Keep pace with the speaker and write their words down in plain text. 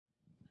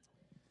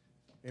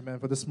Amen.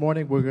 For this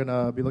morning, we're going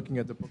to be looking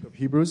at the book of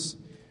Hebrews.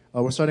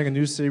 We're starting a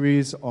new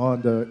series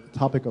on the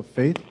topic of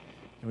faith,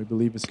 and we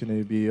believe it's going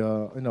to be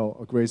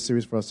a great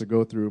series for us to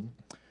go through.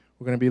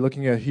 We're going to be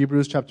looking at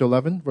Hebrews chapter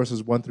 11,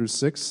 verses 1 through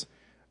 6,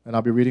 and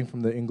I'll be reading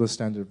from the English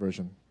Standard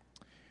Version.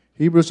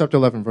 Hebrews chapter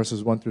 11,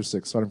 verses 1 through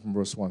 6, starting from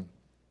verse 1.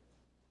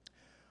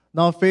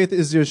 Now faith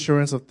is the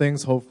assurance of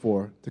things hoped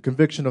for, the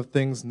conviction of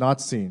things not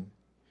seen.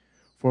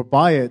 For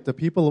by it the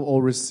people of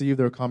old received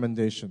their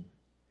commendation.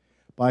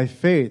 By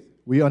faith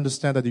we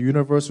understand that the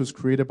universe was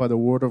created by the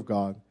word of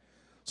God,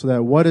 so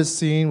that what is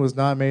seen was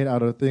not made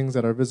out of things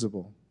that are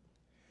visible.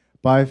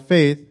 By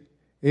faith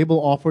Abel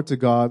offered to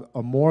God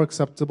a more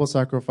acceptable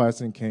sacrifice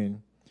than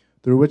Cain,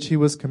 through which he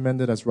was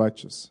commended as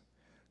righteous,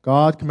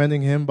 God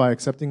commending him by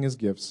accepting his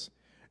gifts.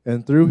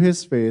 And through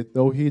his faith,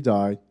 though he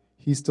died,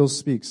 he still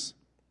speaks.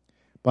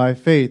 By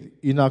faith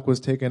Enoch was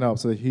taken up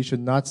so that he should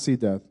not see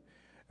death,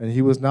 and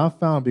he was not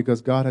found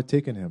because God had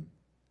taken him.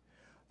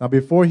 Now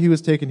before he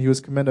was taken, he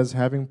was commended as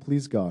having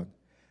pleased God.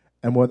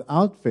 And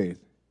without faith,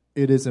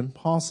 it is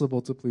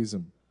impossible to please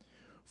him.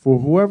 For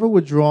whoever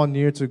would draw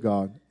near to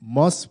God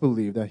must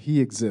believe that he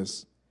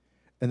exists,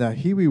 and that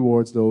he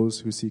rewards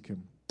those who seek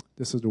him.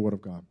 This is the word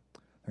of God.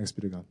 Thanks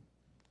be to God.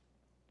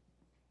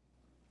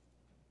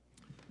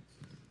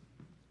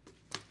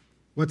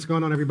 What's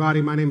going on,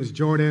 everybody? My name is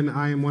Jordan.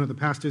 I am one of the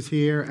pastors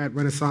here at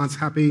Renaissance.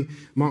 Happy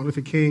Martin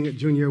Luther King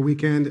Jr.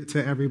 weekend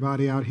to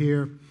everybody out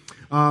here.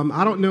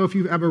 I don't know if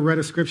you've ever read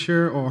a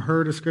scripture or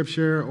heard a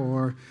scripture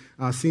or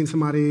seen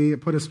somebody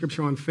put a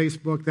scripture on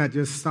Facebook that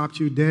just stopped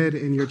you dead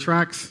in your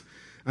tracks.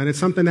 And it's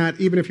something that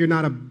even if you're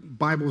not a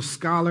Bible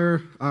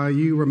scholar,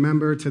 you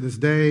remember to this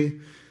day.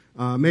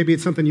 Maybe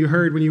it's something you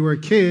heard when you were a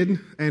kid,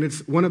 and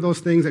it's one of those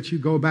things that you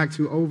go back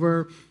to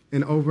over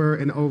and over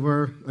and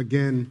over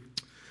again.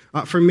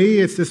 For me,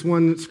 it's this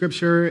one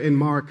scripture in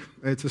Mark.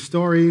 It's a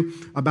story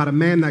about a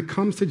man that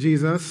comes to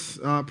Jesus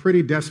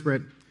pretty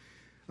desperate.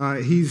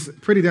 He's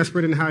pretty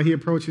desperate in how he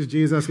approaches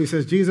Jesus. He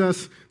says,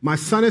 Jesus, my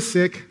son is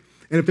sick,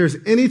 and if there's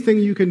anything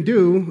you can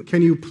do,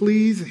 can you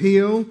please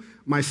heal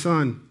my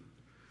son?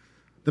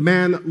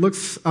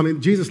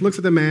 Jesus looks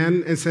at the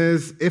man and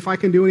says, if I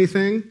can do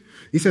anything,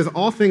 he says,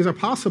 all things are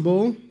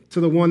possible to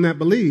the one that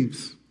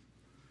believes.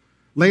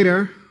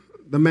 Later,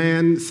 the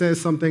man says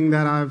something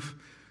that I've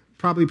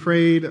probably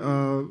prayed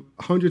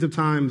hundreds of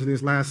times in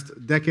this last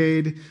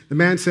decade. The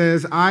man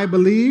says, I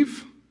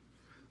believe,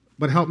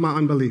 but help my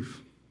unbelief.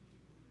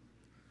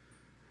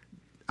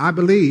 I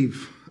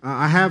believe.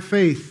 I have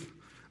faith.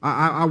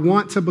 I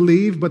want to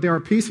believe, but there are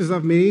pieces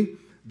of me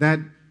that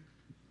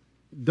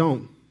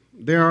don't.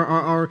 There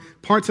are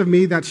parts of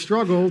me that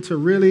struggle to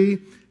really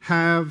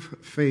have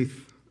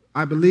faith.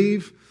 I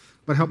believe,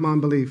 but help my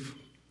unbelief.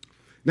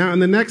 Now, in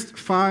the next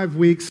 5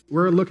 weeks,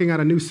 we're looking at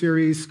a new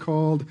series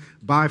called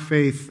By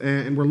Faith,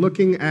 and we're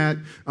looking at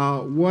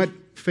what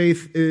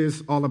faith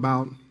is all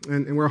about.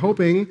 And we're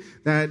hoping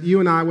that you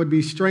and I would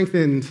be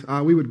strengthened,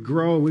 we would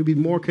grow, we'd be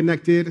more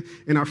connected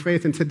in our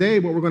faith. And today,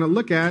 what we're going to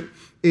look at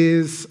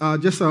is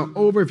just an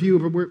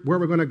overview of where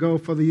we're going to go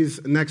for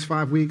these next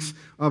 5 weeks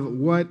of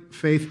what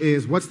faith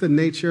is. What's the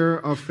nature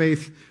of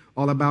faith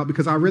all about?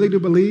 Because I really do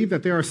believe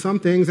that there are some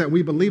things that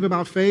we believe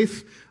about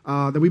faith,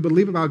 that we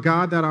believe about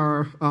God that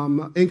are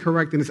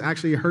incorrect, and it's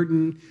actually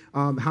hurting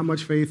how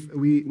much faith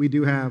we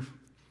do have.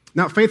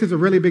 Now, faith is a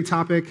really big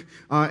topic,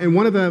 and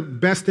one of the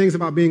best things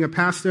about being a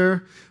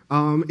pastor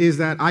is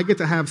that I get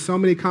to have so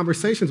many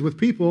conversations with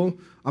people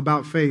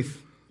about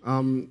faith.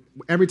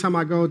 Every time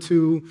I go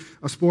to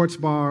a sports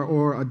bar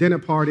or a dinner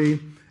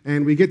party,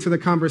 and we get to the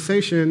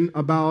conversation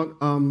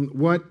about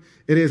what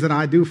it is that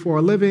I do for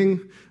a living,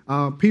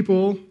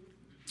 people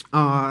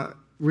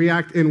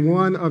react in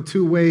one of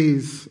two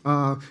ways.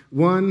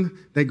 One,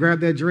 they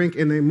grab their drink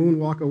and they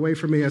moonwalk away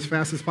from me as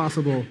fast as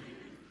possible.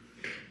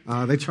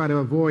 They try to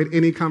avoid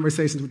any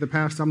conversations with the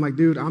pastor. I'm like,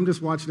 dude, I'm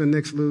just watching the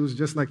Knicks lose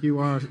just like you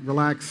are.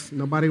 Relax.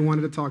 Nobody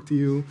wanted to talk to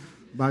you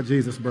about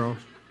Jesus, bro.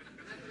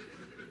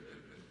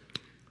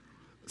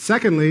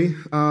 Secondly,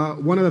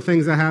 one of the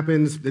things that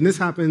happens, and this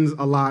happens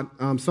a lot,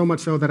 so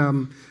much so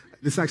that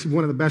this is actually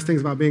one of the best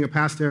things about being a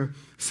pastor.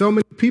 So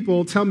many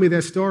people tell me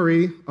their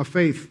story of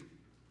faith.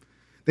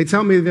 They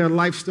tell me their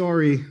life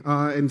story,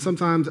 and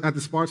sometimes at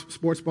the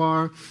sports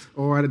bar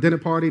or at a dinner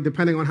party,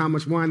 depending on how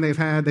much wine they've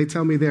had, they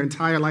tell me their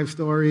entire life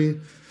story.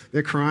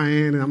 They're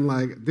crying, and I'm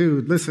like,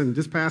 dude, listen,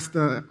 just pass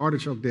the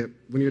artichoke dip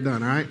when you're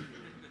done, all right?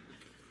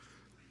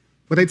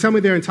 But they tell me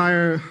their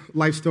entire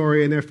life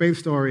story and their faith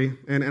story,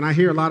 and I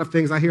hear a lot of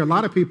things. I hear a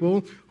lot of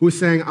people who are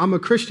saying, I'm a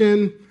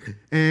Christian,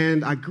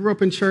 and I grew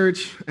up in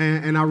church,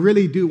 and I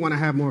really do want to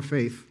have more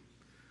faith.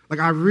 Like,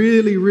 I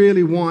really,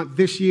 really want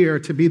this year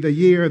to be the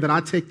year that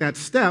I take that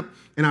step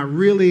and I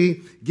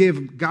really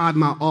give God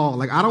my all.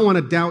 Like, I don't want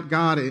to doubt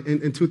God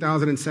in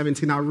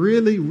 2017. I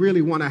really,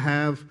 really want to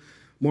have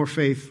more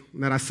faith.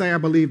 That I say I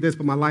believe this,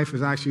 but my life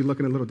is actually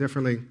looking a little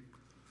differently.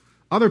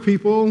 Other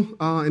people,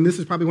 and this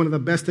is probably one of the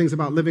best things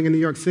about living in New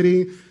York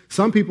City,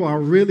 some people are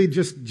really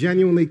just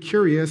genuinely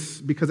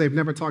curious because they've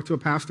never talked to a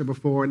pastor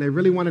before, and they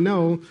really want to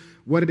know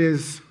what it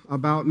is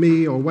about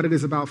me or what it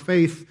is about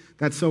faith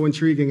that's so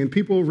intriguing. And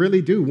people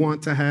really do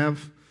want to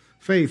have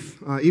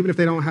faith, even if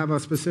they don't have a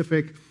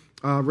specific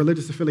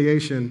religious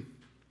affiliation.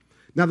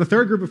 Now, the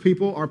third group of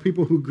people are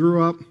people who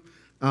grew up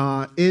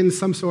in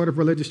some sort of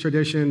religious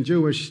tradition,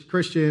 Jewish,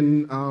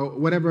 Christian,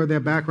 whatever their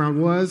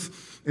background was,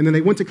 and then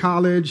they went to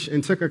college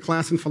and took a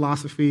class in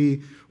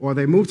philosophy, or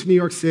they moved to New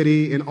York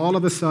City, and all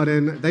of a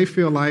sudden, they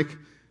feel like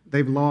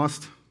they've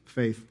lost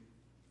faith.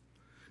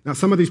 Now,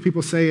 some of these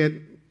people say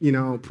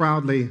it,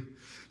 proudly,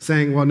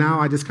 saying, well, now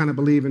I just kind of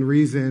believe in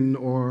reason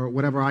or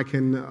whatever I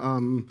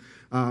can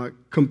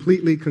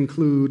completely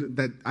conclude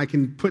that I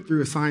can put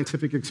through a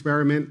scientific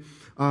experiment.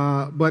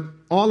 But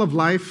all of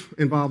life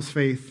involves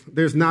faith.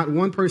 There's not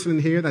one person in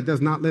here that does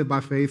not live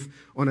by faith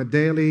on a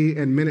daily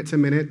and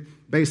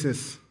minute-to-minute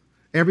basis.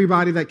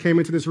 Everybody that came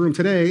into this room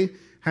today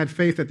had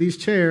faith that these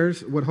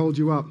chairs would hold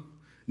you up.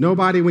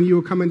 Nobody, when you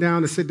were coming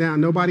down to sit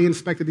down, nobody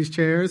inspected these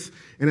chairs.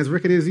 And as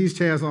rickety as these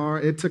chairs are,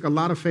 it took a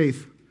lot of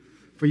faith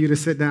for you to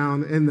sit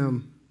down in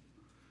them.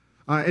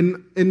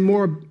 In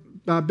more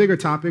bigger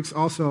topics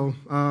also,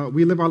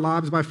 we live our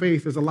lives by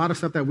faith. There's a lot of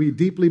stuff that we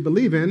deeply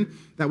believe in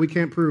that we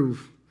can't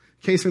prove.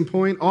 Case in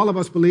point, all of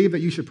us believe that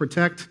you should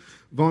protect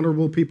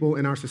vulnerable people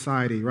in our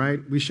society, right?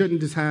 We shouldn't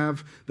just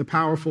have the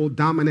powerful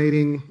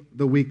dominating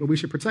the weak, but we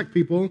should protect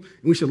people,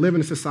 and we should live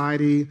in a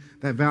society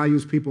that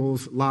values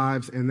people's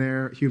lives and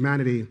their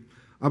humanity.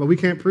 But we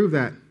can't prove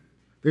that.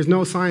 There's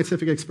no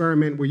scientific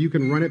experiment where you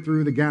can run it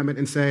through the gamut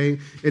and say,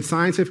 it's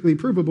scientifically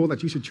provable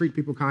that you should treat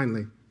people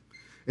kindly.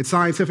 It's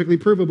scientifically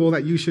provable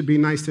that you should be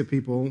nice to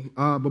people,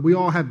 but we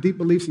all have deep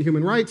beliefs in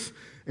human rights,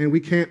 and we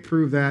can't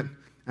prove that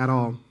at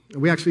all.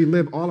 We actually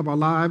live all of our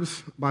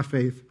lives by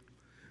faith.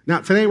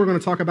 Now, today we're going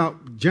to talk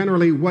about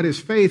generally what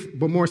is faith,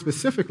 but more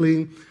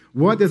specifically,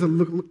 what does it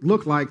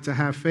look like to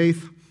have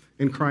faith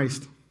in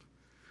Christ?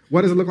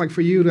 What does it look like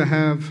for you to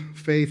have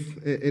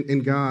faith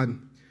in God?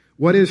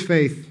 What is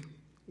faith?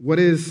 What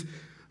is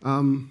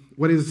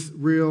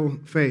real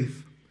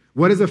faith?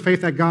 What is the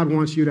faith that God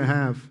wants you to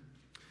have?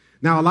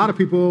 Now, a lot of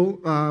people,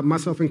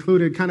 myself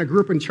included, kind of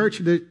grew up in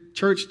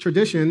church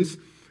traditions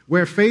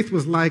where faith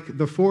was like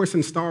the Force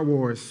in Star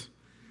Wars.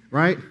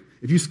 Right?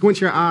 If you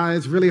squint your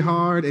eyes really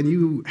hard and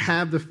you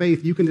have the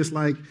faith, you can just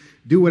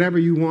do whatever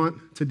you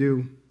want to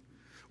do.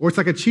 Or it's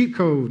like a cheat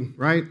code,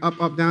 right? Up,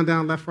 up, down,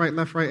 down, left, right,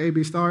 A,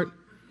 B, start.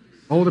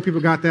 Older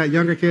people got that.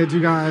 Younger kids,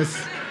 you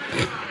guys,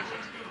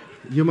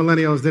 you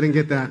millennials didn't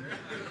get that.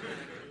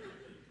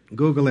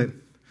 Google it.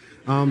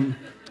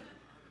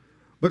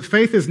 But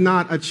faith is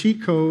not a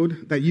cheat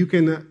code that you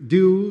can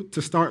do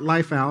to start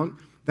life out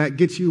that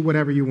gets you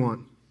whatever you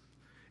want.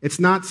 It's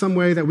not some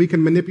way that we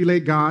can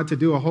manipulate God to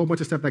do a whole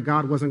bunch of stuff that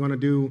God wasn't going to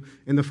do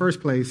in the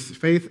first place.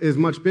 Faith is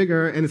much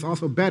bigger, and it's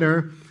also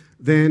better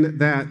than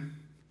that.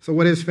 So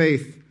what is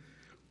faith?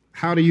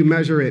 How do you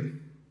measure it?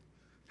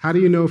 How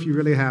do you know if you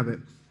really have it?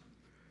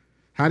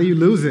 How do you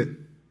lose it?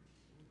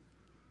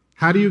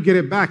 How do you get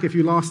it back if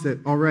you lost it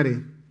already?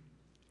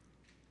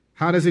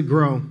 How does it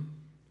grow?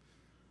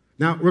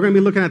 Now, we're going to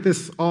be looking at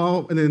this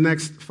all in the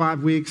next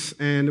 5 weeks,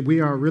 and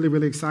we are really,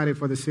 really excited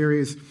for the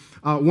series.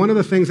 One of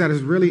the things that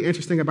is really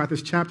interesting about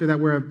this chapter that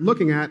we're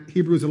looking at,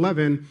 Hebrews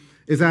 11,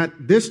 is that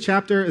this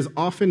chapter is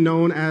often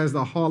known as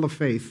the Hall of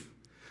Faith.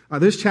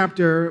 This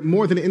chapter,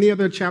 more than any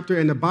other chapter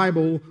in the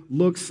Bible,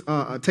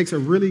 takes a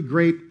really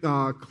great,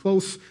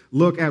 close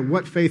look at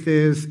what faith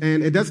is.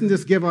 And it doesn't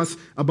just give us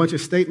a bunch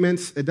of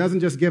statements. It doesn't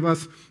just give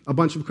us a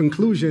bunch of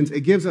conclusions.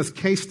 It gives us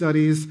case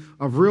studies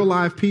of real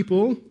life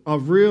people,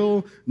 of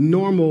real,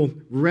 normal,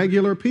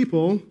 regular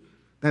people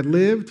that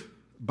lived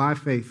by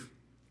faith.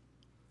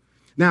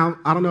 Now,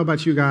 I don't know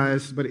about you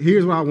guys, but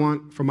here's what I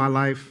want for my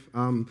life.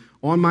 On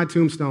my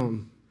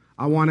tombstone,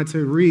 I wanted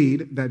to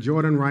read that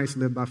Jordan Rice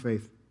lived by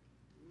faith.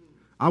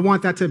 I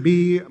want that to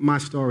be my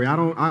story. I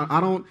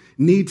don't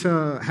need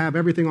to have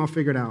everything all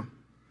figured out.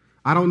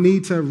 I don't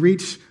need to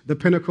reach the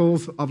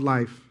pinnacles of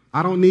life.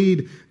 I don't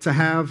need to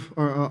have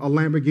a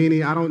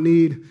Lamborghini. I don't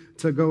need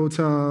to go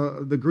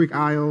to the Greek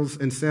Isles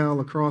and sail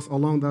across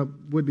along that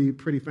would be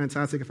pretty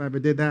fantastic if I ever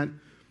did that.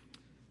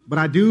 But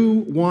I do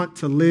want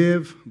to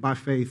live by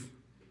faith.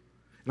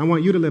 And I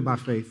want you to live by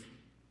faith.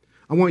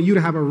 I want you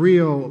to have a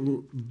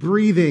real,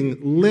 breathing,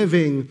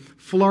 living,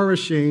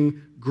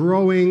 flourishing,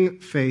 growing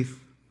faith.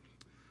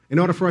 In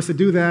order for us to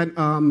do that,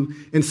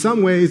 in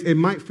some ways, it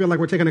might feel like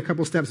we're taking a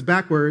couple steps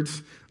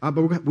backwards,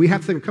 but we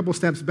have to take a couple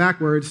steps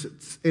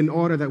backwards in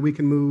order that we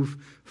can move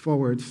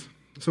forwards.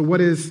 So what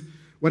is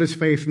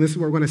faith? And this is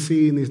what we're going to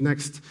see in these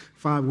next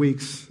 5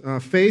 weeks.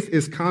 Faith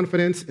is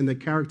confidence in the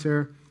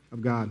character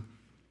of God.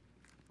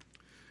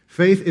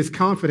 Faith is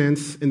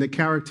confidence in the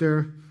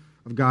character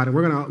of God. And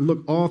we're going to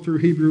look all through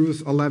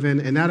Hebrews 11,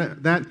 and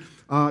that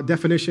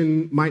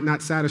definition might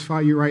not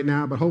satisfy you right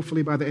now, but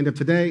hopefully by the end of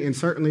today, and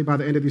certainly by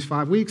the end of these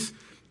 5 weeks,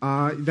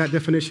 that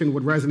definition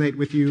would resonate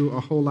with you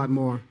a whole lot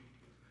more.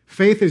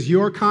 Faith is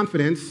your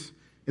confidence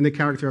in the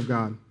character of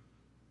God.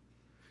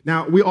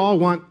 Now, we all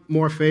want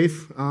more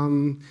faith.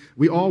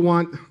 We all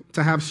want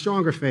to have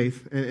stronger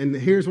faith. And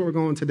here's where we're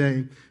going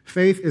today.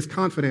 Faith is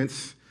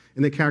confidence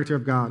in the character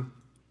of God.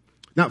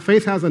 Now,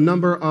 faith has a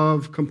number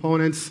of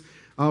components.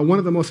 One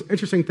of the most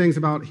interesting things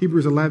about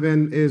Hebrews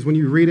 11 is when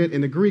you read it in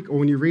the Greek or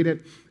when you read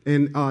it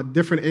in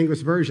different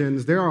English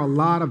versions, there are a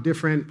lot of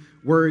different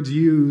words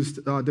used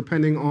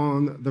depending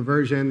on the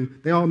version.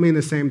 They all mean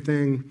the same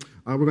thing.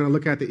 We're going to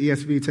look at the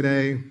ESV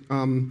today.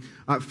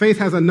 Faith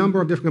has a number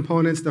of different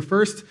components. The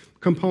first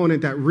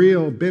component that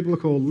real,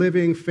 biblical,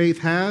 living faith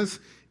has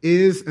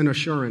is an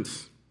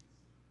assurance.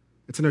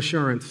 It's an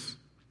assurance.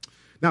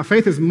 Now,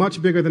 faith is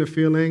much bigger than a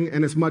feeling,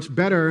 and it's much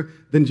better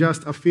than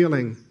just a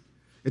feeling.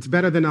 It's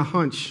better than a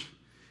hunch.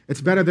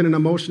 It's better than an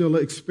emotional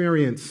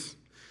experience.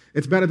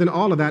 It's better than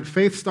all of that.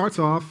 Faith starts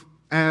off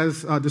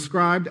as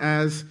described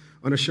as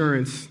an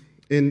assurance.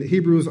 In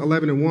Hebrews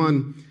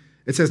 11:1,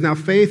 it says, "Now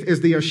faith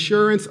is the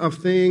assurance of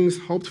things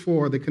hoped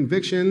for, the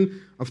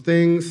conviction of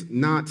things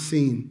not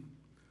seen."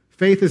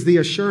 Faith is the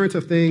assurance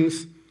of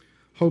things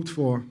hoped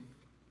for.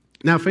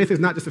 Now, faith is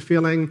not just a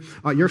feeling.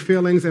 Your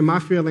feelings and my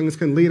feelings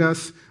can lead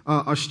us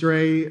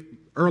astray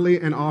early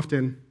and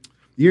often.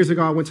 Years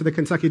ago, I went to the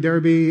Kentucky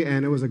Derby,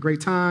 and it was a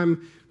great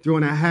time.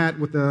 Throwing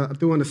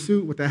a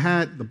suit with the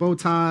hat, the bow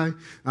tie.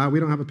 We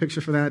don't have a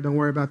picture for that. Don't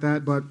worry about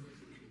that. But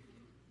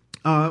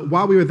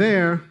while we were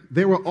there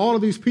were all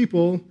of these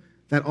people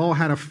that all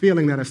had a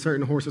feeling that a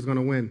certain horse was going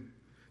to win.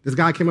 This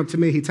guy came up to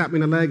me. He tapped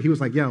me in the leg. He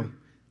was like, "Yo,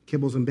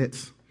 kibbles and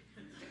bits."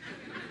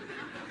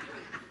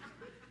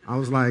 I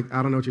was like,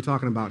 "I don't know what you're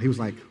talking about." He was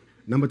like,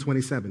 "Number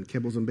 27,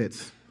 kibbles and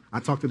bits." I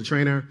talked to the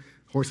trainer.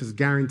 Horse is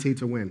guaranteed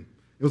to win.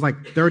 It was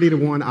like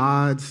 30-1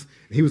 odds.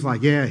 And he was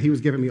like, yeah, he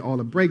was giving me all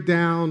the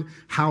breakdown,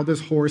 how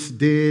this horse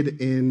did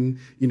in,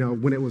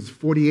 when it was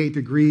 48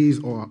 degrees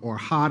or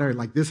hotter.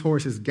 Like, this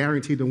horse is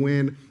guaranteed to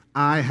win.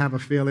 I have a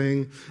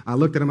feeling. I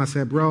looked at him. I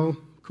said, "Bro,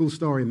 cool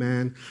story,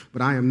 man,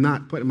 but I am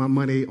not putting my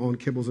money on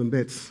kibbles and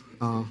bits."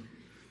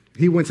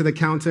 He went to the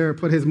counter,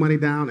 put his money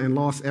down, and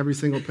lost every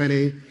single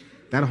penny.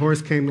 That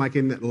horse came like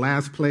in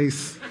last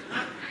place.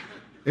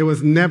 It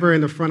was never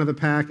in the front of the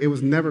pack. It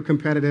was never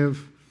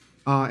competitive.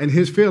 And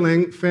his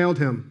feeling failed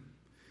him.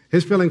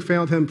 His feeling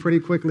failed him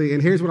pretty quickly.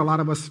 And here's what a lot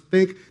of us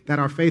think that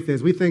our faith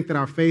is. We think that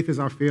our faith is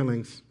our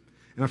feelings.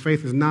 And our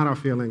faith is not our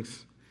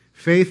feelings.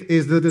 Faith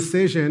is the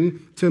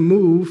decision to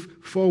move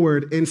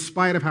forward in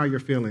spite of how you're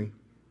feeling.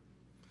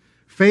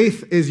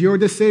 Faith is your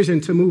decision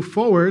to move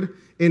forward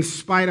in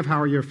spite of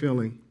how you're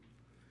feeling.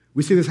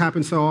 We see this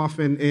happen so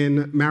often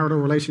in marital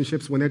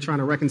relationships when they're trying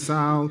to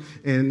reconcile,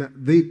 and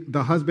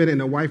the husband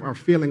and the wife are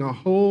feeling a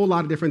whole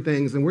lot of different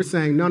things. And we're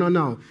saying,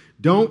 no.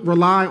 Don't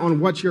rely on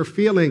what you're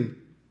feeling.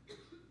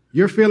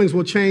 Your feelings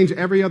will change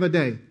every other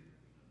day,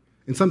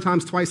 and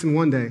sometimes twice in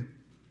one day.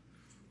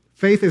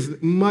 Faith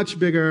is much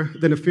bigger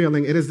than a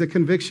feeling. It is the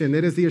conviction.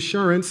 It is the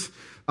assurance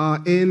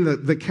in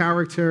the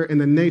character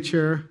and the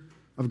nature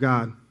of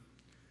God.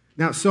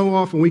 Now, so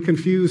often we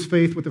confuse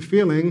faith with a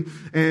feeling,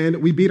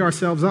 and we beat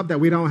ourselves up that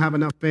we don't have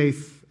enough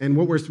faith. And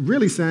what we're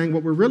really saying,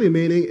 what we're really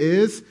meaning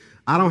is,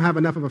 I don't have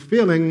enough of a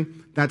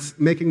feeling that's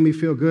making me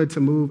feel good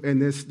to move in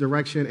this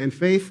direction. And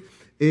faith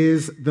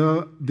is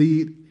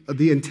the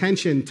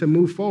intention to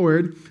move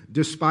forward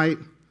despite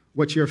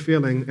what you're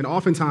feeling. And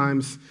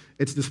oftentimes,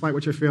 it's despite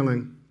what you're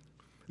feeling.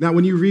 Now,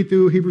 when you read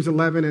through Hebrews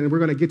 11, and we're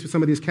going to get to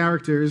some of these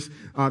characters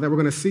that we're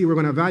going to see, we're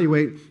going to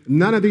evaluate,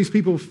 none of these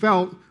people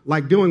felt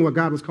like doing what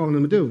God was calling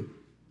them to do.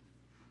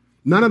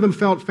 None of them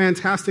felt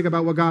fantastic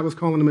about what God was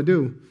calling them to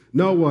do.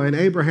 Noah and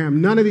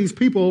Abraham, none of these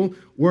people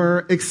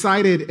were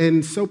excited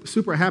and so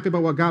super happy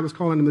about what God was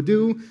calling them to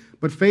do.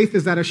 But faith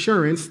is that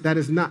assurance that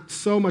is not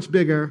so much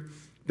bigger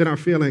than our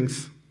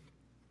feelings.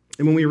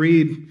 And when we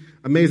read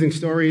amazing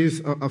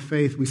stories of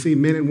faith, we see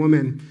men and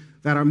women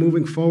that are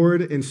moving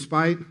forward in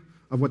spite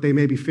of what they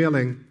may be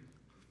feeling.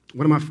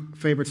 One of my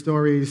favorite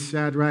stories,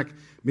 Shadrach,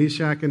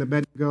 Meshach, and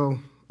Abednego.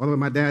 Although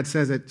my dad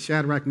says it,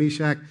 Shadrach,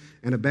 Meshach,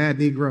 and a bad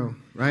Negro,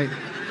 right?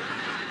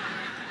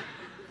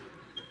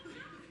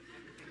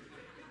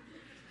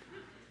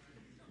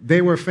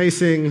 They were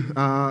facing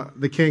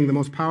the king, the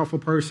most powerful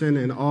person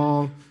in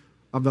all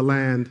of the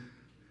land.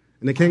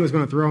 And the king was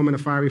going to throw them in a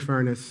fiery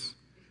furnace.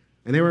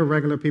 And they were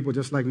regular people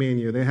just like me and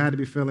you. They had to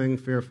be feeling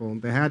fearful.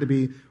 They had to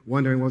be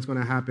wondering what's going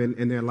to happen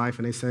in their life.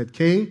 And they said,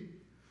 "King,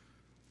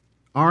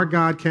 our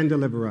God can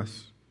deliver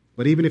us.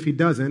 But even if he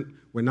doesn't,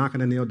 we're not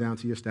going to kneel down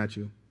to your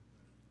statue."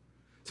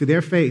 See,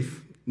 their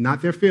faith,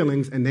 not their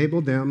feelings,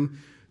 enabled them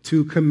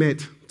to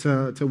commit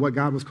to what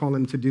God was calling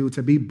them to do,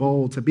 to be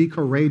bold, to be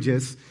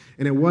courageous.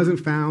 And it wasn't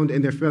found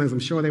in their feelings. I'm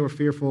sure they were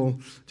fearful,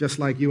 just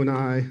like you and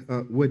I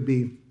would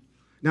be.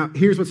 Now,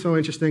 here's what's so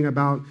interesting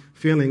about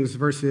feelings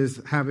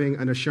versus having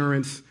an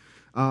assurance.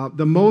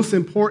 The most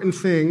important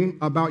thing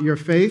about your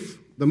faith,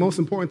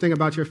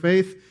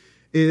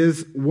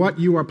 is what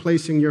you are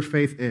placing your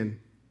faith in.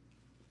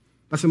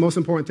 That's the most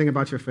important thing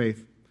about your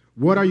faith.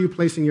 What are you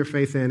placing your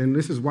faith in? And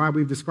this is why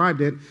we've described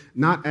it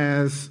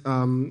as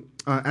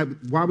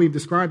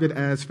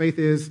faith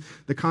is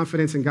the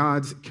confidence in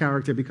God's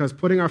character, because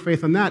putting our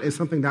faith in that is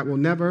something that will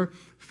never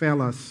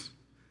fail us.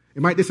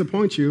 It might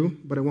disappoint you,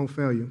 but it won't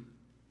fail you.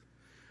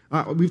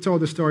 We've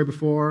told this story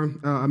before.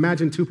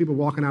 Imagine two people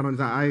walking out on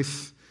the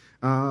ice.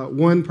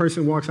 One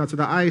person walks out to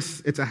the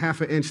ice. It's a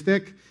half an inch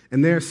thick,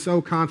 and they're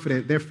so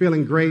confident. They're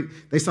feeling great.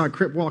 They saw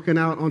Crip walking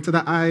out onto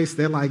the ice.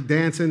 They're like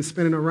dancing,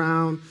 spinning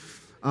around,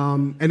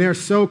 and they're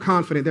so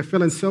confident. They're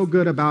feeling so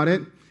good about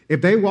it.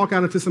 If they walk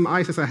out into some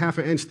ice that's a half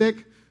an inch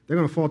thick, they're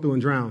going to fall through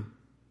and drown.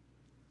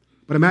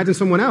 But imagine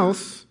someone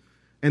else,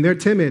 and they're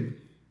timid.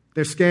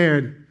 They're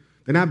scared.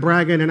 They're not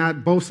bragging. They're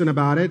not boasting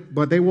about it,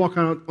 but they walk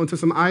out onto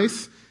some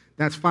ice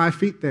that's 5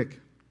 feet thick.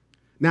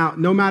 Now,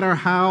 no matter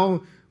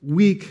how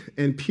weak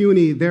and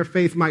puny their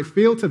faith might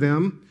feel to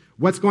them,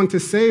 what's going to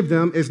save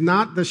them is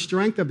not the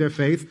strength of their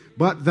faith,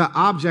 but the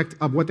object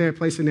of what they're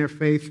placing their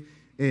faith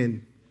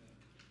in.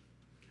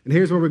 And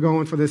here's where we're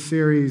going for this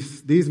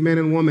series. These men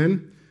and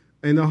women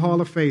in the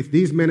Hall of Faith,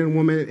 these men and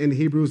women in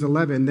Hebrews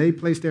 11, they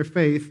place their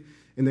faith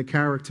in the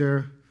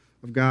character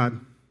of God.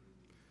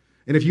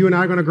 And if you and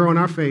I are going to grow in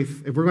our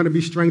faith, if we're going to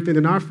be strengthened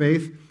in our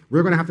faith,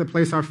 we're going to have to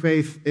place our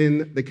faith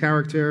in the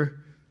character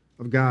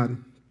of God.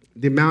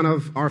 The amount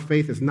of our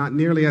faith is not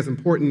nearly as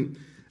important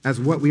as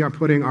what we are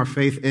putting our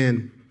faith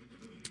in.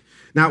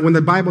 Now, when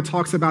the Bible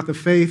talks about the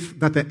faith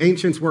that the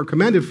ancients were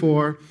commended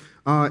for,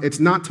 it's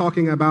not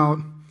talking about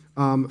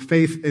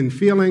faith in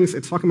feelings.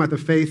 It's talking about the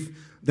faith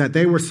that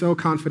they were so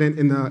confident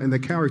in the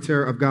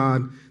character of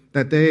God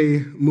that they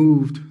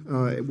moved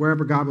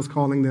wherever God was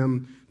calling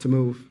them to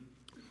move.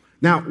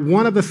 Now,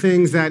 one of the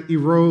things that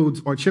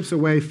erodes or chips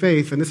away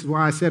faith, and this is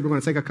why I said we're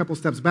going to take a couple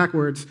steps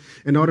backwards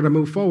in order to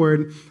move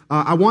forward,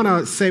 I want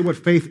to say what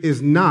faith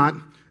is not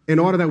in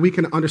order that we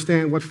can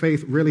understand what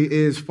faith really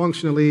is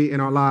functionally in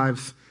our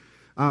lives.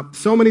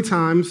 So many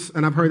times,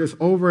 and I've heard this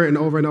over and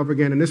over and over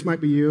again, and this might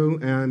be you,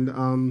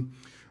 and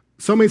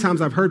so many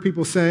times I've heard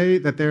people say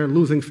that they're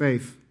losing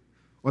faith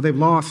or they've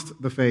lost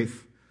the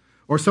faith.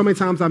 Or so many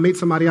times I meet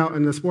somebody out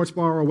in the sports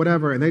bar or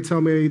whatever, and they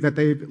tell me that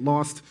they've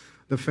lost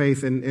the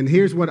faith. And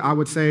here's what I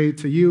would say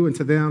to you and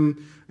to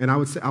them, and I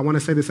want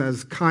to say this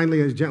as kindly,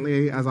 as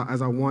gently as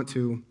I want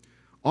to.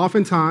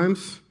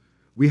 Oftentimes,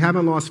 we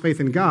haven't lost faith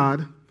in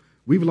God.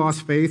 We've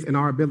lost faith in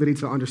our ability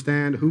to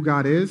understand who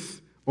God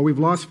is, or we've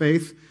lost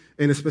faith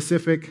in a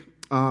specific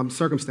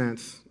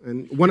circumstance.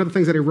 And one of the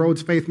things that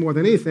erodes faith more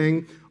than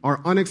anything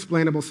are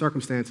unexplainable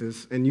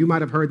circumstances. And you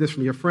might have heard this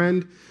from your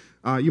friend.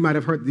 You might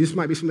have heard, this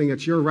might be something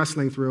that you're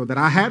wrestling through, that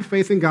I had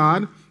faith in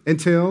God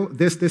until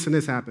this, and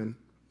this happened.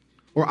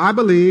 Or I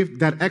believed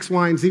that X,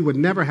 Y, and Z would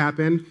never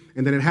happen,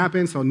 and then it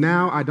happened, so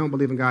now I don't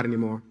believe in God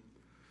anymore.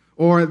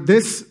 Or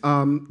this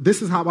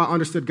is how I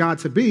understood God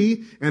to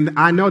be, and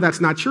I know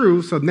that's not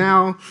true, so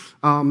now,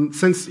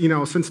 since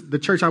the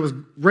church I was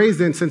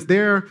raised in, since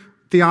their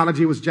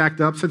theology was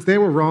jacked up, since they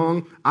were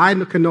wrong, I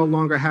can no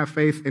longer have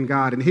faith in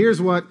God. And here's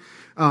what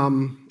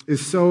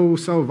is so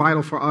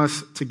vital for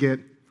us to get.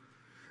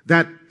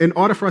 That in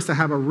order for us to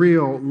have a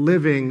real,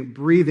 living,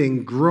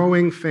 breathing,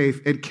 growing faith,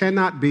 it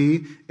cannot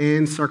be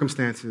in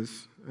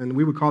circumstances. And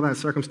we would call that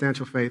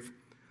circumstantial faith.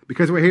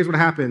 Because here's what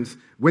happens.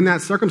 When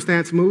that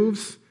circumstance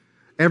moves,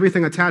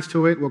 everything attached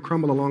to it will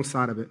crumble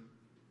alongside of it.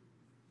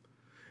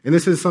 And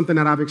this is something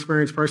that I've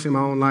experienced personally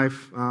in my own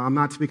life. I'm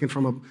not speaking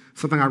from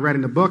something I read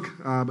in the book,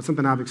 but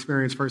something I've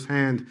experienced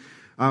firsthand.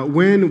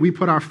 When we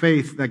put our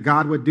faith that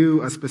God would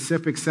do a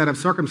specific set of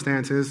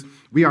circumstances,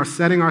 we are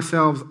setting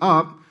ourselves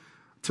up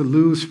to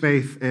lose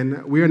faith.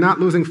 And we are not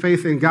losing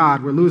faith in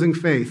God. We're losing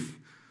faith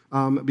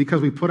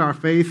because we put our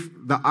faith,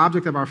 the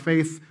object of our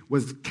faith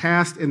was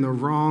cast in the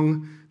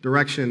wrong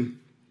direction.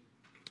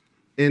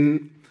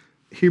 In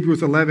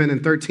Hebrews 11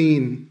 and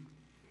 13,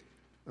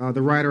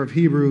 the writer of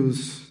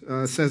Hebrews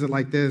says it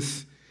like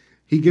this.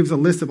 He gives a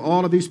list of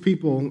all of these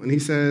people, and he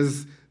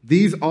says,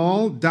 these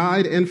all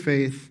died in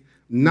faith,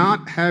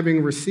 not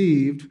having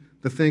received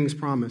the things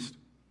promised.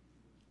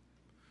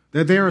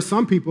 That there are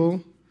some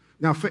people.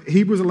 Now,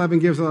 Hebrews 11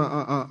 gives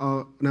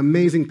an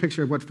amazing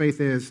picture of what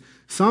faith is.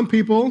 Some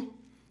people,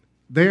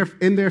 they're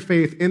in their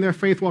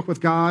faith walk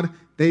with God,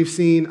 they've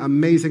seen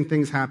amazing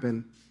things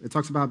happen. It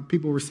talks about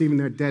people receiving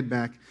their dead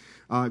back,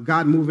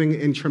 God moving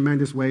in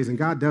tremendous ways, and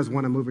God does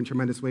want to move in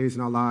tremendous ways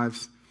in our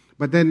lives.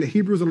 But then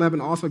Hebrews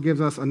 11 also gives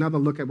us another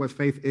look at what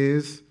faith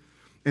is,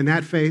 and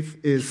that faith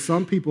is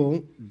some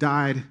people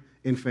died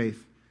in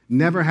faith,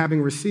 never having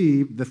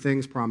received the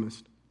things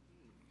promised.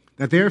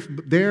 That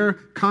their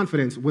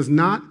confidence was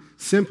not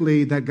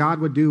simply that God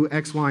would do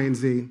X, Y, and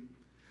Z.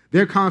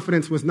 Their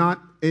confidence was not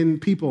in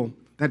people,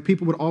 that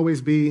people would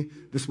always be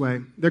this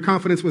way. Their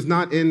confidence was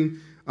not in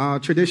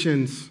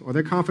traditions, or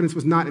their confidence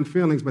was not in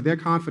feelings, but their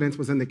confidence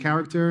was in the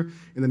character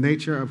and the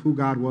nature of who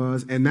God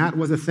was, and that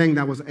was a thing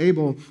that was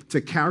able to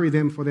carry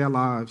them for their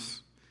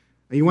lives.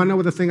 And you want to know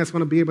what the thing that's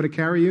going to be able to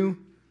carry you?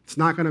 It's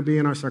not going to be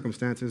in our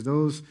circumstances.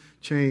 Those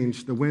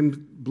change. The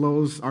wind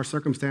blows our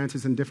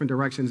circumstances in different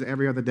directions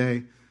every other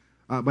day.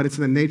 But it's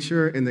in the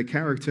nature and the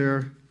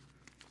character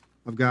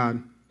of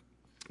God,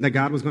 that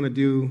God was going to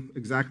do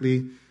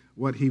exactly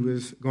what he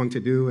was going to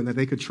do, and that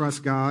they could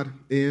trust God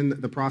in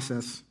the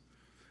process.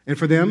 And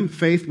for them,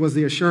 faith was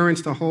the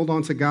assurance to hold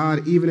on to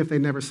God even if they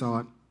never saw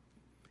it,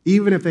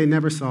 even if they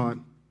never saw it.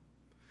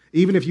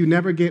 Even if you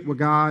never get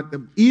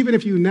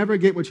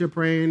what you're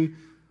praying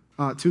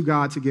to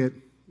God to get,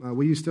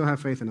 will you still have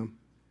faith in him?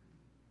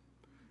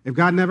 If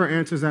God never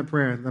answers that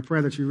prayer, the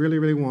prayer that you really,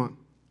 really want,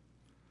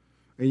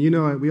 and you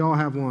know it, we all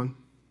have one.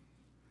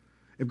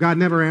 If God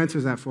never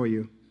answers that for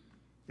you,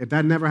 if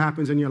that never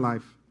happens in your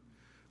life,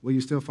 will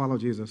you still follow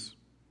Jesus?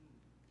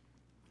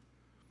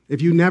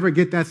 If you never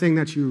get that thing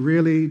that you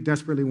really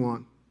desperately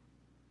want,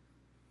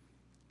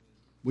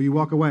 will you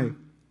walk away?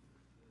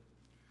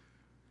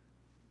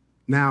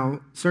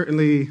 Now,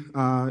 certainly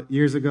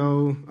years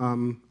ago,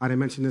 I didn't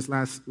mention this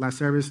last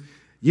service.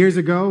 Years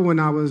ago, when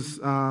I was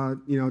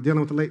dealing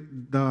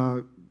with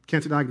the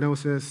cancer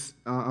diagnosis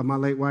of my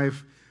late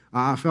wife,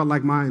 I felt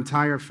like my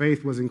entire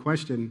faith was in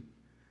question.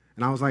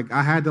 And I was like,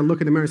 I had to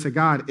look in the mirror and say,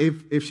 God,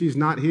 if she's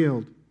not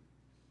healed,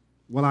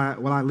 will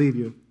I leave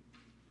you?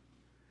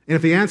 And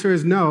if the answer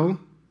is no,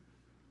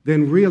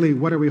 then really,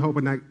 what are we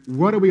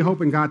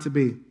hoping God to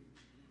be?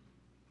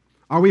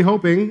 Are we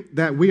hoping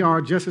that we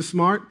are just as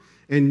smart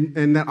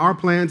and that our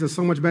plans are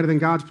so much better than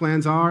God's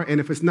plans are, and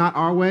if it's not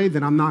our way,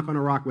 then I'm not going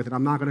to rock with it.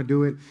 I'm not going to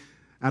do it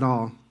at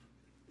all.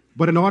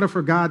 But in order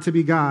for God to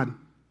be God,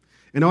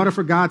 in order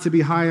for God to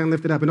be high and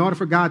lifted up, in order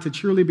for God to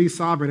truly be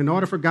sovereign, in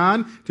order for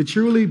God to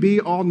truly be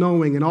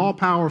all-knowing and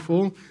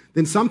all-powerful,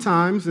 then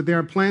sometimes that there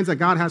are plans that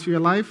God has for your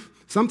life,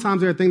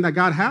 sometimes there are things that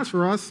God has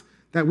for us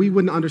that we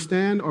wouldn't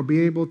understand or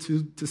be able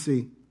to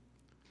see.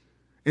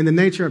 And the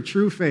nature of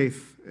true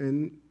faith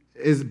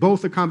is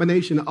both a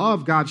combination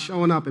of God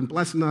showing up and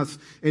blessing us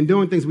and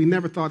doing things we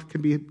never thought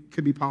could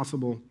be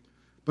possible.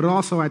 But it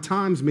also at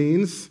times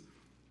means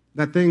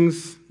that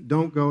things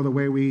don't go the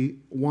way we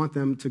want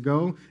them to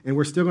go, and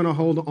we're still going to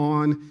hold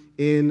on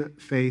in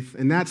faith.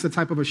 And that's the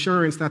type of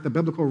assurance that the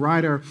biblical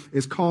writer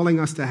is calling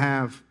us to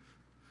have,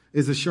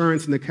 is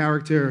assurance in the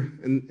character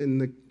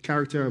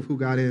of who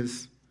God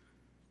is.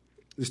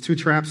 There's two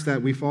traps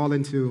that we fall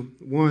into.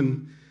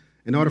 One,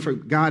 in order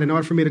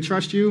for me to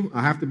trust you,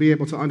 I have to be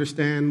able to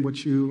understand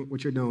what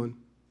you're doing.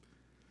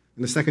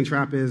 And the second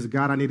trap is,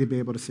 God, I need to be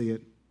able to see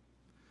it.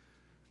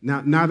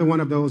 Now, neither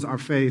one of those are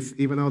faith,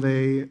 even though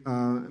they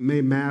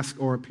may mask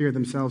or appear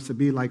themselves to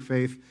be like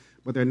faith,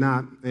 but they're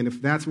not. And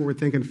if that's what we're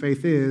thinking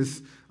faith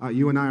is,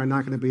 you and I are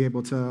not going to be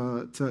able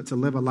to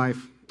live a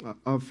life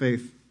of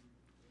faith.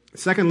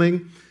 Secondly,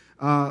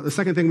 the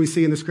second thing we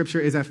see in the scripture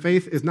is that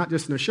faith is not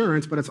just an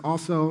assurance, but it's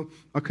also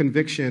a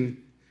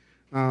conviction.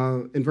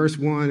 In verse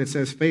 1, it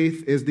says,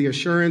 faith is the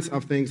assurance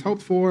of things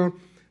hoped for,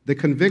 the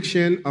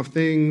conviction of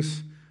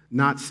things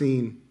not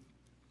seen.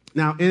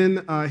 Now,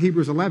 in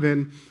Hebrews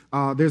 11,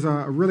 there's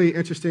a really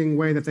interesting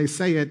way that they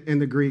say it in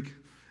the Greek.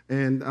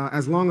 And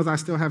as long as I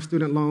still have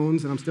student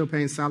loans and I'm still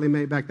paying Sally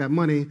Mae back that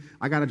money,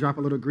 I got to drop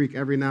a little Greek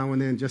every now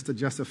and then just to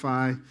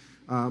justify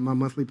my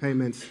monthly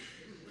payments.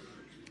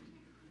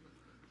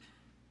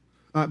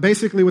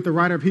 Basically, what the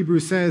writer of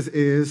Hebrews says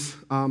is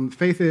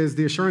faith is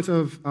the assurance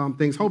of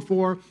things hoped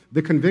for,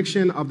 the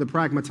conviction of the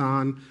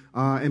pragmaton,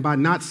 and by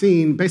not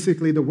seen,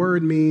 basically the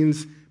word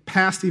means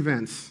past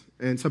events.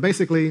 And so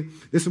basically,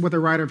 this is what the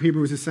writer of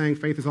Hebrews is saying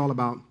faith is all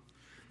about,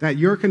 that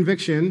your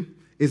conviction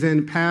is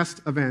in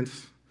past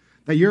events,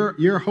 that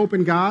your hope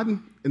in God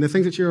and the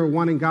things that you're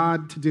wanting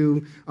God to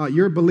do,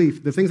 your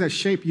belief, the things that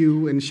shape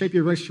you and shape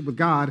your relationship with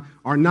God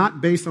are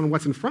not based on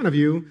what's in front of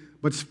you,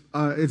 but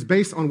it's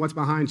based on what's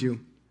behind you.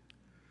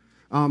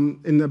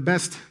 And the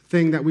best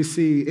thing that we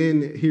see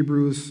in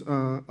Hebrews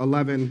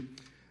 11,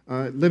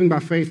 living by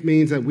faith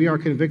means that we are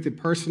convicted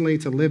personally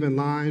to live in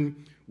line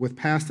with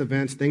past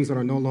events, things that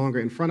are no longer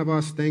in front of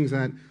us, things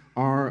that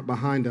are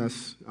behind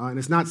us. And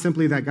it's not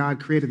simply that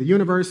God created the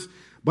universe,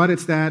 but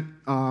it's that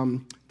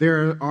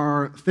there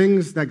are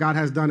things that God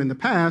has done in the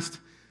past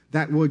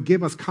that will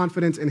give us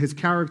confidence in his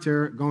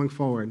character going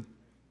forward.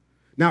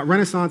 Now, at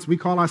Renaissance, we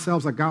call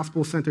ourselves a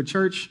gospel-centered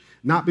church,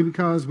 not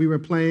because we were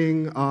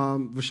playing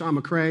Vashon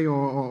McCrae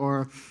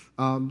or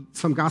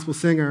some gospel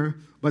singer,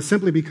 but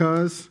simply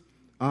because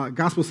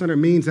gospel-centered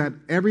means that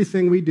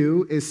everything we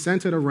do is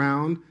centered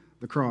around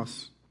the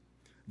cross.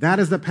 That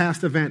is the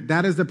past event.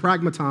 That is the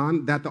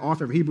pragmaton that the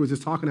author of Hebrews is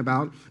talking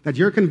about, that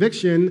your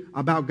conviction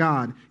about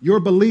God, your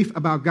belief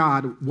about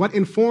God, what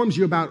informs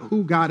you about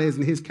who God is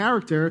and his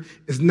character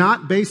is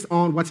not based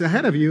on what's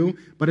ahead of you,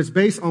 but it's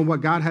based on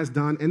what God has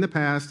done in the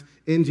past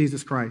in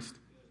Jesus Christ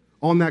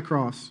on that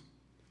cross.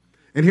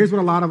 And here's what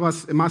a lot of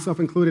us, and myself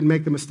included,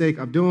 make the mistake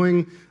of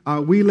doing.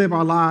 We live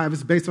our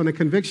lives based on the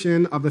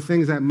conviction of the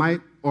things that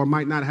might or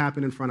might not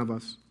happen in front of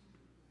us.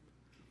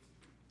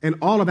 And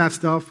all of that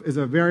stuff is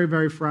a very,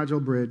 very fragile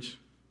bridge.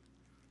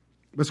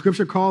 But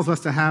Scripture calls us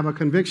to have a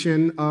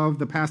conviction of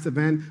the past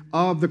event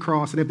of the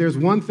cross. And if there's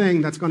one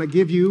thing that's going to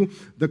give you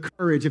the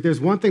courage, if there's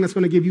one thing that's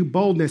going to give you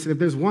boldness, and if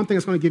there's one thing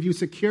that's going to give you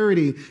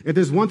security, if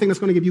there's one thing that's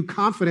going to give you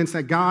confidence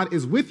that God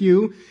is with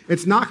you,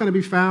 it's not going to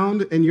be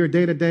found in your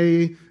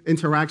day-to-day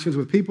interactions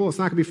with people. It's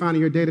not going to be found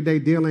in your day-to-day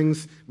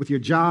dealings with your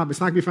job. It's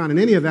not going to be found in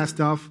any of that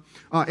stuff.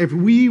 If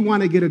we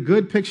want to get a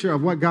good picture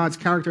of what God's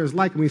character is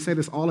like, and we say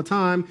this all the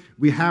time,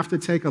 we have to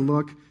take a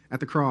look at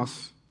the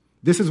cross.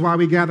 This is why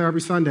we gather every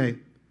Sunday.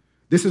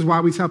 This is why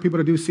we tell people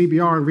to do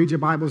CBR and read your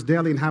Bibles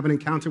daily and have an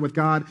encounter with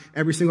God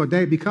every single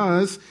day,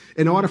 because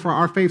in order for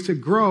our faith to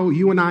grow,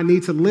 you and I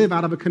need to live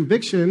out of a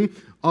conviction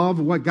of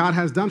what God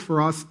has done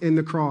for us in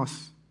the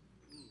cross.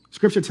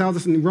 Scripture tells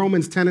us in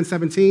Romans 10 and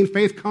 17,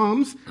 faith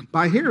comes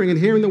by hearing and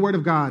hearing the word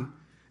of God.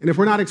 And if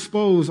we're not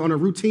exposed on a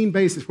routine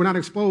basis, we're not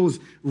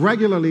exposed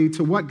regularly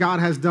to what God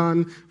has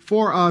done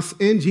for us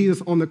in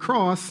Jesus on the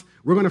cross,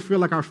 we're going to feel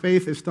like our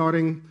faith is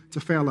starting to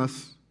fail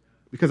us,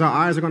 because our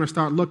eyes are going to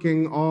start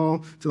looking all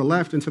to the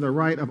left and to the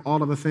right of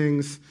all of the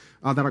things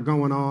that are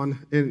going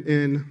on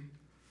in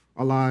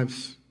our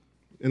lives.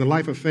 And the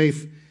life of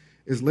faith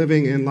is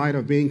living in light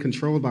of being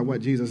controlled by what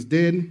Jesus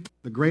did.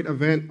 The great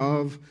event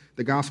of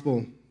the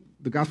gospel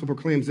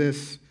proclaims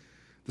this: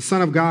 the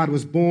Son of God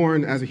was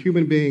born as a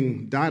human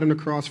being, died on the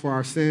cross for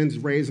our sins,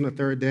 raised on the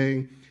third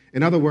day.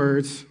 In other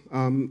words,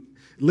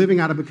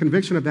 living out of a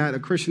conviction of that, a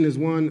Christian is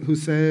one who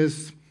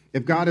says,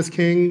 if God is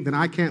king, then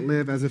I can't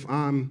live as if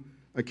I'm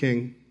a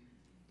king.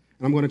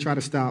 And I'm going to try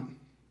to stop.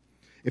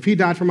 If he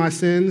died for my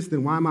sins,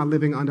 then why am I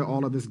living under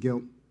all of this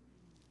guilt?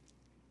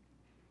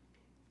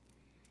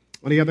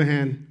 On the other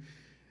hand,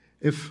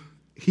 if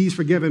he's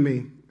forgiven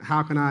me,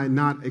 how can I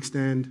not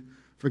extend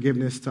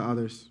forgiveness to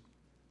others?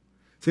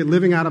 See,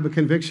 living out of a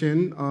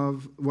conviction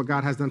of what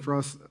God has done for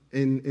us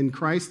in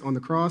Christ on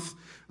the cross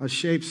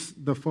shapes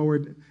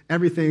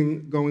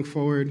everything going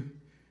forward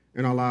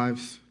in our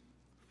lives.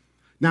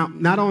 Now,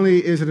 not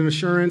only is it an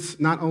assurance,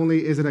 not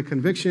only is it a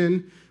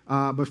conviction,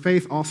 but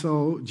faith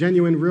also,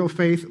 genuine, real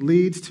faith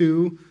leads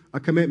to a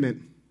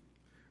commitment,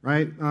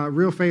 right?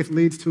 Real faith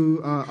leads to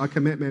a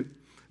commitment.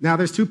 Now,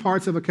 there's two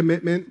parts of a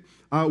commitment.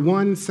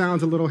 One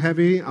sounds a little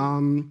heavy,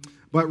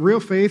 but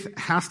real faith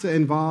has to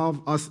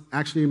involve us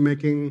actually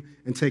making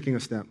and taking a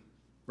step,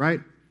 right?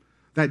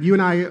 That you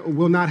and I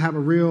will not have a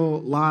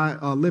real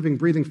living,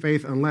 breathing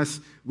faith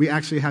unless we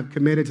actually have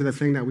committed to the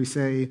thing that we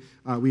say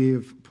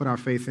we've put our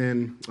faith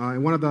in.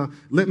 And one of the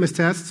litmus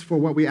tests for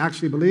what we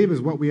actually believe is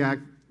what we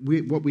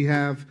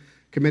have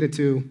committed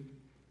to.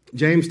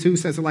 James 2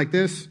 says it like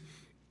this.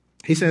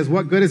 He says,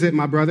 "What good is it,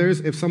 my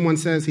brothers, if someone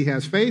says he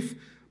has faith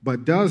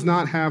but does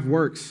not have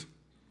works?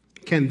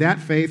 Can that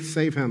faith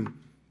save him?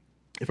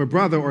 If a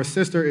brother or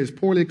sister is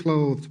poorly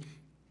clothed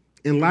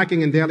and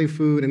lacking in daily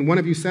food, and one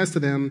of you says to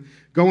them,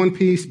 'Go in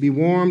peace, be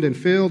warmed and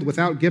filled,'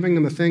 without giving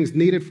them the things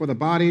needed for the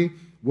body,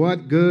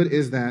 what good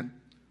is that?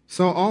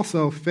 So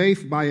also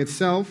faith by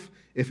itself,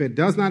 if it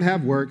does not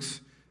have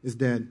works, is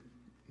dead."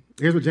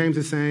 Here's what James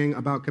is saying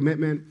about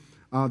commitment,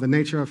 the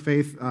nature of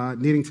faith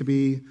needing to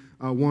be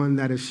one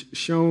that is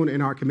shown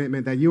in our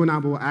commitment, that you and I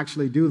will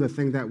actually do the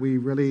thing that we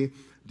really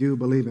do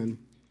believe in.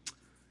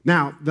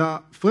 Now,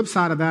 the flip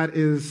side of that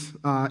is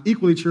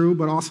equally true,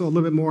 but also a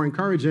little bit more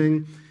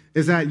encouraging,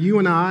 is that you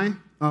and I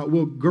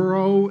will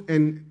grow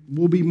and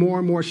will be more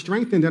and more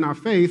strengthened in our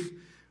faith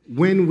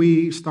when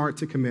we start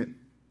to commit.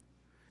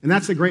 And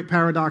that's a great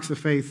paradox of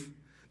faith,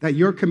 that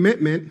your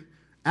commitment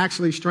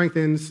actually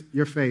strengthens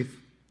your faith.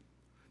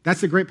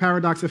 That's a great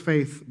paradox of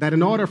faith, that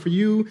in order for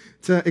you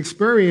to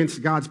experience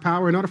God's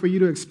power, in order for you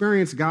to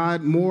experience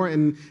God more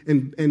in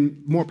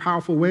more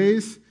powerful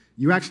ways,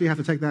 you actually have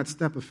to take that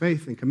step of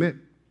faith and commit.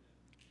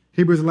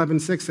 Hebrews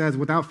 11:6 says,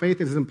 without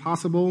faith it is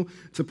impossible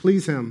to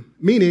please him,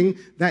 meaning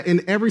that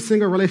in every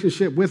single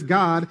relationship with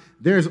God,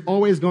 there's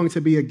always going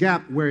to be a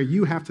gap where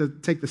you have to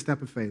take the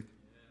step of faith.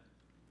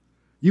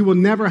 You will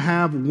never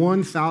have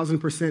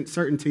 1,000%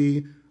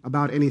 certainty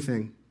about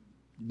anything.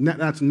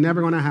 That's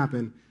never going to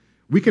happen.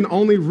 We can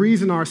only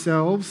reason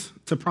ourselves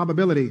to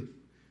probability,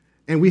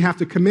 and we have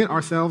to commit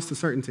ourselves to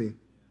certainty.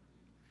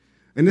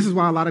 And this is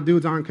why a lot of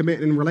dudes aren't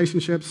committing in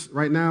relationships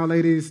right now,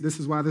 ladies. This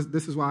is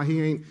why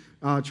he ain't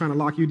trying to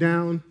lock you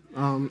down.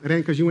 It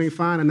ain't because you ain't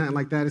fine or nothing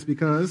like that. It's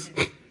because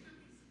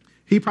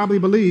he probably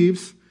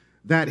believes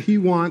that he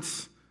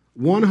wants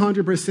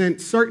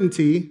 100%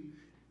 certainty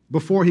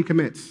before he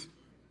commits.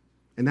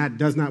 And that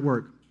does not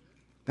work.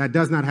 That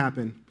does not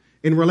happen.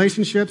 In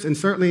relationships, and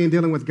certainly in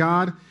dealing with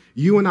God,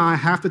 you and I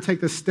have to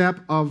take the step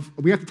of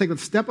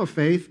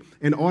faith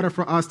in order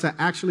for us to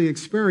actually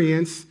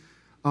experience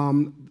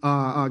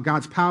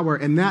God's power,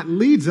 and that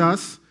leads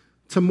us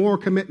to more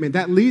commitment.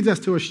 That leads us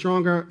to a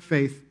stronger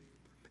faith.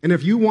 And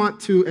if you want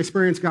to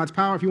experience God's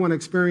power, if you want to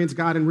experience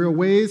God in real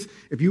ways,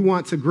 if you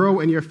want to grow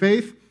in your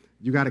faith,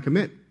 you got to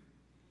commit.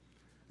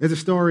 There's a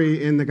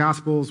story in the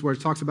Gospels where it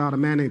talks about a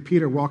man named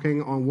Peter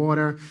walking on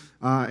water,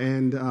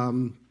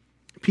 and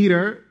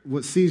Peter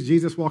sees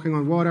Jesus walking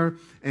on water,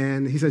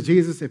 and he says,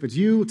 "Jesus, if it's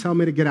you, tell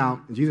me to get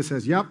out." And Jesus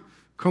says, "Yep,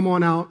 come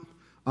on out."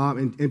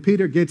 And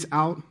Peter gets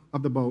out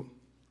of the boat.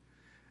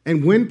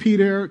 And when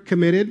Peter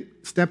committed,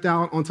 stepped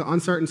out onto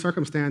uncertain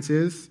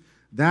circumstances,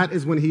 that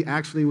is when he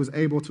actually was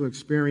able to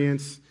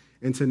experience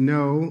and to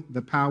know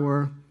the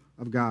power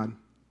of God.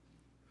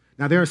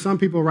 Now, there are some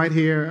people right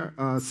here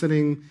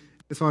sitting in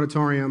this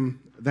auditorium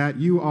that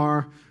you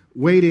are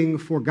waiting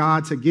for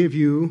God to give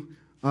you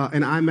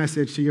an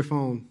iMessage to your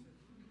phone.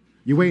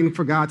 You're waiting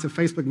for God to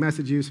Facebook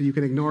message you so you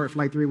can ignore it for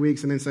like 3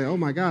 weeks and then say, "Oh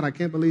my God, I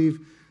can't believe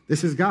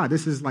this is God.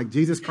 This is like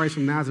Jesus Christ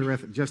from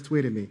Nazareth just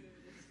tweeted me."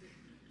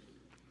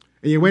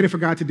 And you're waiting for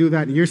God to do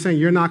that, and you're saying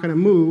you're not going to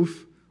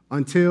move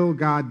until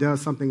God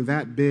does something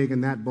that big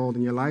and that bold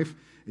in your life,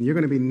 and you're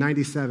going to be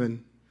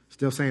 97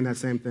 still saying that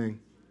same thing.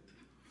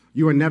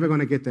 You are never going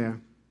to get there.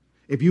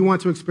 If you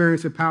want to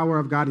experience the power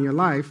of God in your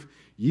life,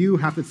 you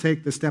have to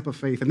take the step of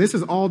faith. And this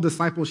is all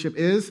discipleship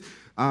is.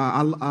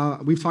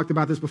 We've talked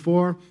about this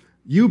before.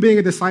 You being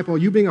a disciple,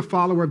 you being a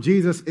follower of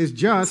Jesus is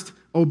just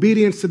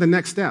obedience to the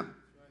next step.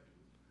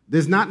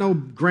 There's not no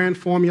grand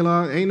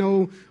formula, ain't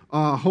no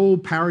whole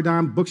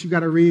paradigm, books you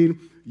got to read.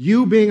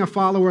 You being a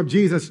follower of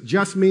Jesus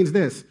just means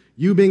this.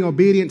 You being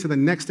obedient to the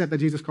next step that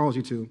Jesus calls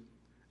you to.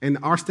 And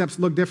our steps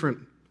look different.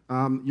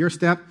 Your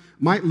step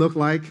might look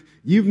like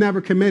you've never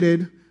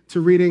committed to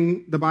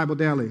reading the Bible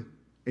daily,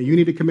 and you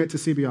need to commit to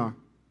CBR.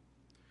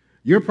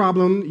 Your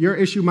problem, your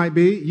issue might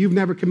be you've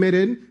never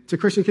committed to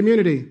Christian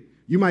community.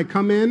 You might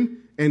come in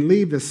and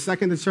leave the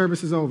second the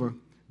service is over.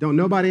 Don't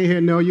nobody in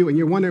here know you, and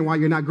you're wondering why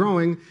you're not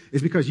growing.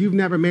 It's because you've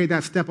never made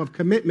that step of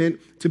commitment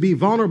to be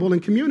vulnerable in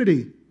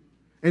community.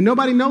 And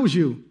nobody knows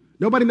you.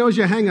 Nobody knows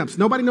your hang-ups.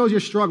 Nobody knows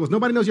your struggles.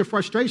 Nobody knows your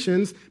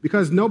frustrations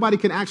because nobody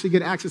can actually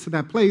get access to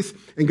that place.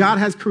 And God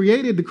has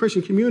created the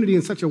Christian community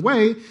in such a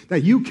way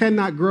that you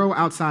cannot grow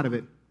outside of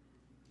it.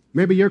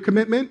 Maybe your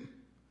commitment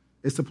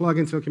is to plug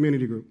into a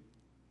community group.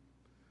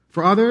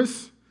 For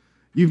others,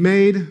 you've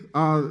made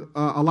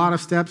a lot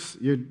of steps.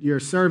 You're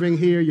serving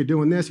here, you're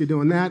doing this, you're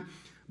doing that,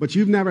 but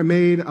you've never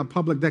made a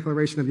public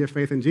declaration of your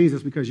faith in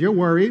Jesus because you're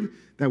worried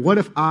that what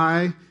if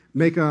I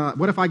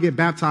get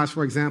baptized,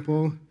 for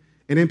example,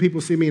 and then people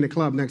see me in the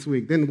club next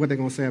week? Then what are they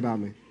going to say about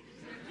me?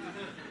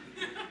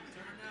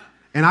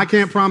 And I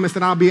can't promise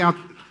that I'll be out.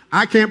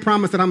 I can't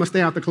promise that I'm going to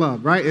stay out the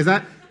club, right? Is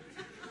that?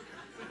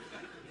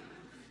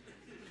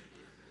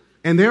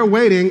 And they're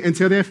waiting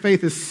until their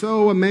faith is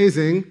so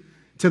amazing,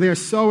 till they're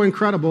so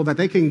incredible that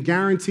they can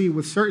guarantee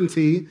with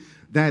certainty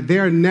that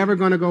they're never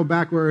going to go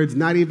backwards,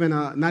 not even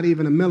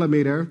a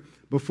millimeter,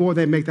 before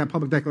they make that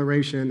public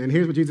declaration. And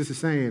here's what Jesus is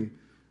saying.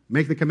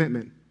 Make the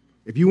commitment.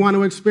 If you want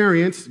to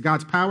experience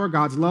God's power,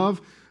 God's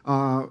love,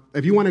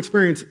 if you want to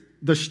experience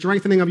the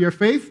strengthening of your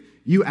faith,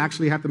 you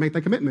actually have to make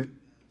that commitment.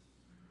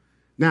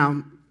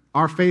 Now,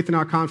 our faith and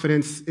our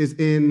confidence is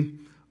in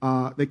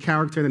the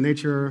character and the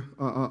nature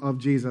of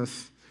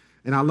Jesus.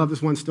 And I love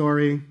this one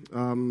story.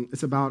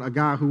 It's about a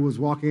guy who was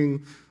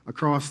walking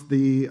across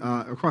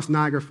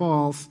Niagara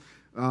Falls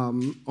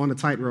on a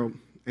tightrope.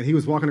 And he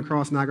was walking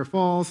across Niagara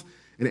Falls,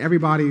 and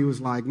everybody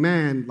was like,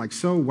 man, like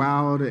so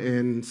wowed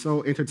and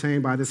so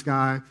entertained by this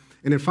guy.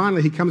 And then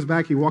finally he comes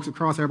back, he walks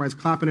across, everybody's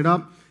clapping it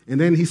up. And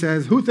then he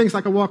says, who thinks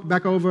I can walk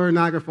back over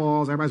Niagara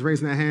Falls? Everybody's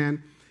raising their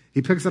hand.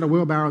 He picks up a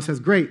wheelbarrow and says,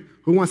 great,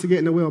 who wants to get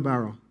in the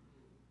wheelbarrow? And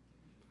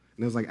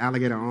there's like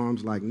alligator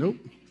arms, like, nope,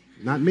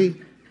 not me.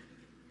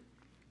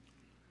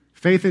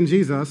 Faith in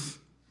Jesus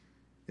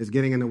is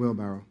getting in the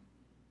wheelbarrow.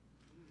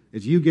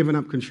 It's you giving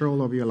up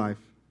control over your life.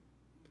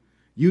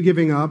 You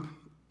giving up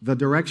the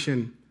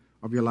direction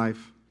of your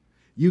life.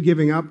 You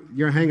giving up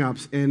your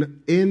hang-ups.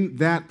 And in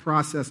that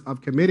process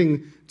of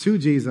committing to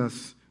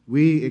Jesus,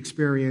 we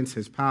experience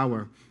his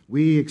power.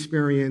 We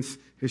experience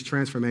his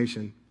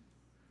transformation.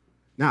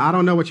 Now, I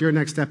don't know what your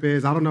next step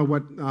is. I don't know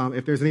what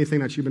if there's anything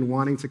that you've been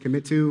wanting to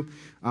commit to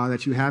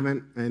that you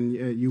haven't, and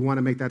you want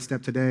to make that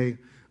step today.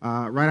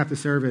 Right after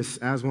service,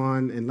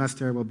 Aswan and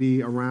Lester will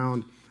be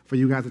around for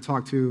you guys to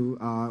talk to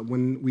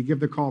when we give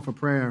the call for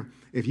prayer.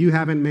 If you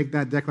haven't made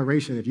that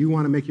declaration, if you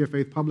want to make your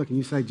faith public and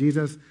you say,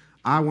 Jesus,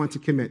 I want to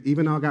commit.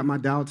 Even though I got my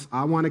doubts,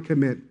 I want to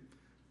commit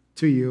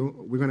to you.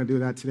 We're going to do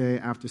that today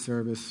after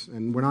service.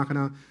 And we're not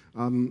going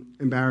to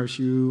embarrass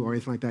you or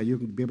anything like that. You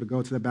can be able to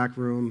go to the back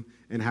room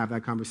and have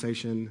that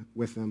conversation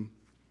with them.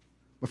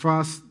 But for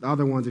us, the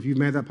other ones, if you've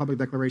made that public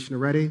declaration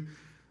already,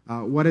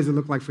 what does it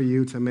look like for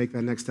you to make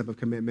that next step of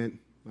commitment?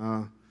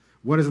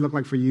 What does it look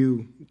like for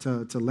you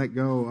to let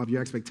go of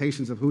your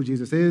expectations of who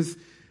Jesus is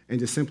and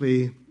just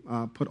simply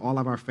put all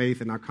of our faith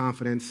and our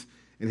confidence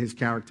in his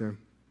character?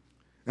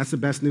 That's the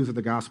best news of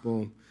the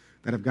gospel,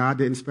 that if God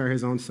didn't spare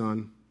his own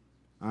son,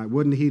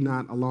 wouldn't he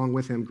not, along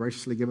with him,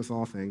 graciously give us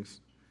all things?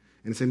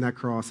 And it's in that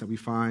cross that we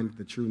find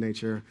the true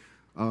nature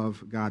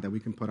of God that we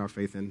can put our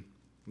faith in.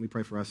 Let me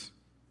pray for us.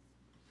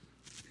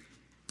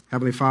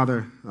 Heavenly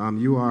Father,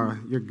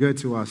 you're good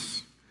to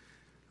us.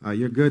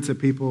 You're good to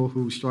people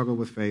who struggle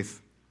with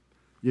faith.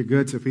 You're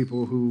good to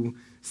people who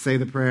say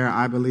the prayer,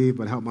 I believe,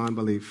 but help my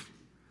unbelief.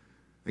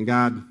 And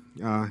God,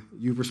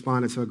 you've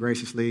responded so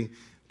graciously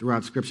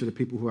throughout Scripture to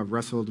people who have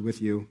wrestled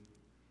with you.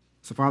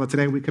 So, Father,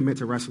 today we commit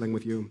to wrestling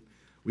with you.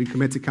 We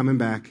commit to coming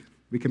back.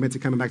 We commit to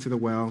coming back to the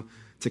well,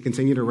 to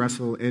continue to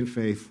wrestle in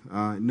faith,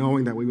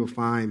 knowing that we will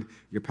find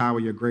your power,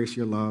 your grace,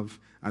 your love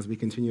as we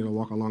continue to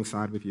walk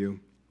alongside with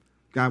you.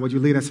 God, would you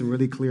lead us in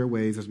really clear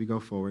ways as we go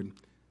forward?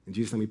 In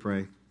Jesus' name we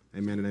pray.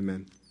 Amen and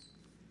amen.